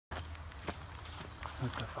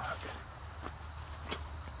What the fuck?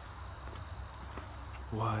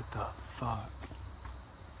 What the fuck?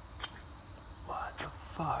 What the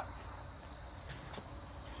fuck?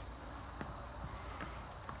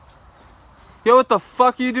 Yo, what the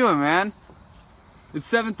fuck are you doing, man?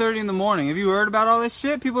 It's 7:30 in the morning. Have you heard about all this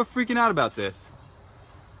shit? People are freaking out about this.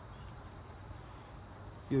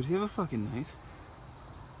 Yo, does he have a fucking knife?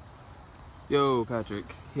 Yo, Patrick,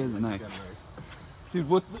 he has a knife. Dude,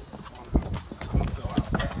 what the...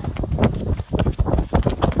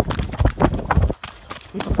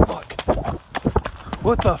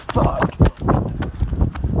 What the fuck?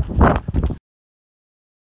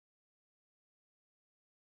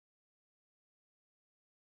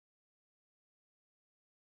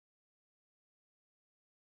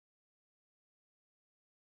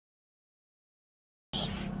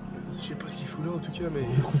 Je sais pas ce qu'il fout là en tout cas, mais.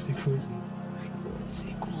 C'est quoi ça?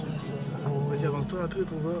 C'est quoi ça? Vas-y, avance-toi un peu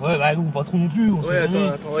pour voir. Ouais, bah, pas trop non plus. On ouais,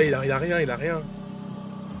 attends, ouais, il a rien.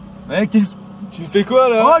 Ouais, qu'est-ce. Tu fais quoi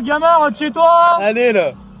là? Oh, gamin, rentre chez toi! Allez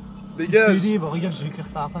là! Dégage! Bah, regarde, je vais écrire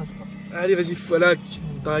ça à la face. Allez, vas-y, voilà,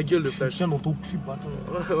 dans la gueule le flash. Tiens, dans ton cul, bâton.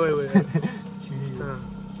 Ouais. Putain.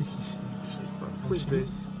 Qu'est-ce qu'il fait? Je sais pas. Pourquoi il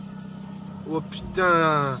baisse? Oh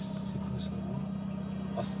putain! C'est quoi ça?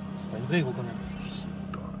 Ah, c'est pas une vraie, gros, quand même. Je sais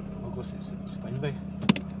pas. En gros, c'est pas une vraie.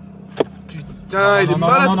 Putain, il est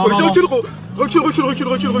malade! Vas-y, recule, gros! Recule!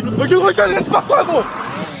 Laisse, barre-toi, gros!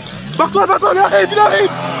 Barre-toi, il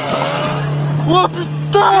arrive! Oh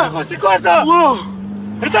putain! C'est quoi ça? Wow!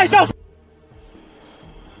 Éteins!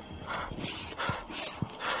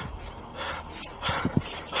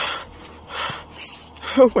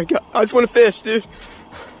 Oh my god, I just want to fish, dude.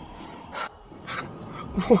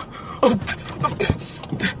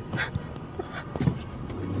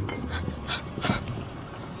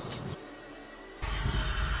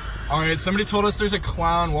 Alright, somebody told us there's a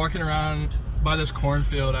clown walking around by this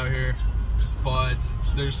cornfield out here, but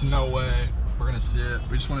there's no way we're gonna see it.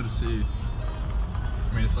 We just wanted to see.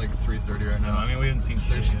 I mean, it's like 3:30 right now. No, I mean, we haven't seen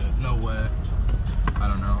shit yet. No way. I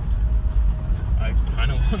don't know. I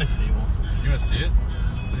kind of want to see one. You gonna see it?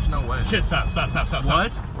 There's no way. Shit, stop. What? I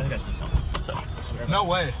think I see something. Stop. No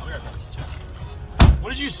way. What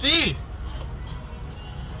did you see?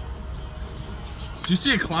 Did you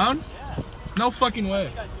see a clown? Yeah. No fucking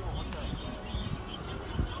way.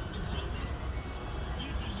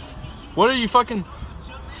 What are you fucking...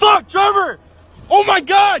 Fuck, Trevor! Oh my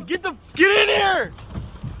god! Get in here!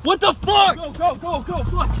 What the fuck? Go, fuck!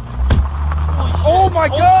 Oh my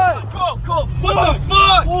god! Go, fuck! What the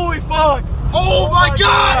fuck? Holy fuck! Oh my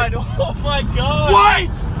god! Oh my god! What?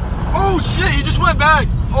 Oh shit, he just went back.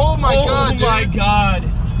 Oh my god, dude. Oh my god!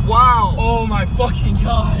 Wow. Oh my fucking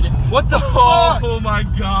god! What the fuck? Oh my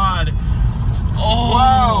god! Oh.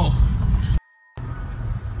 Wow.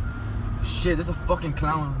 Shit, there's a fucking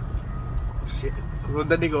clown. Shit. Run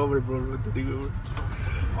that nigga over, bro.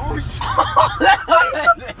 Oh shit.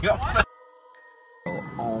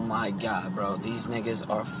 Oh my god, bro. These niggas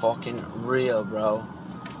are fucking real, bro.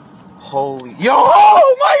 Holy... Yo!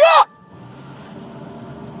 Oh my god!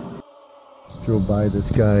 Just drove by this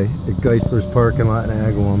guy at Geisler's parking lot in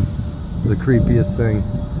Agawam. The creepiest thing.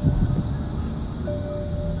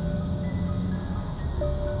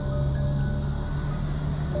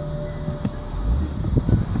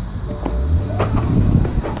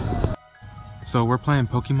 So we're playing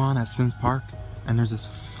Pokemon at Sims Park, and there's this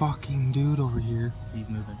fucking dude over here. He's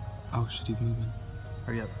moving. Oh shit, he's moving.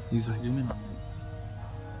 Hurry up. He's like, Zoom in on it.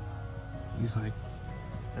 he's like,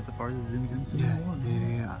 That's the part that zooms in.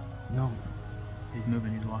 yeah. No, He's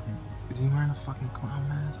moving, he's walking. is he wearing a fucking clown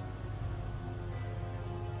mask?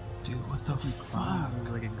 Dude, what the fuck?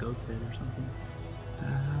 Like a goat's head or something. What the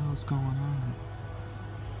hell's going on?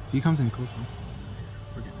 If he comes any closer,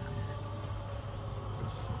 we're getting out of here. What the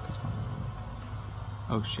fuck is going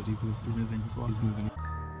on? Oh shit, he's moving. He's moving, he's walking. He's moving.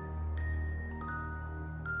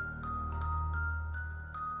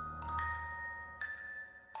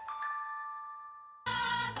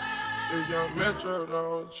 If young Metro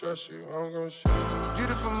don't trust you, I'm gonna shoot.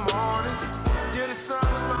 Beautiful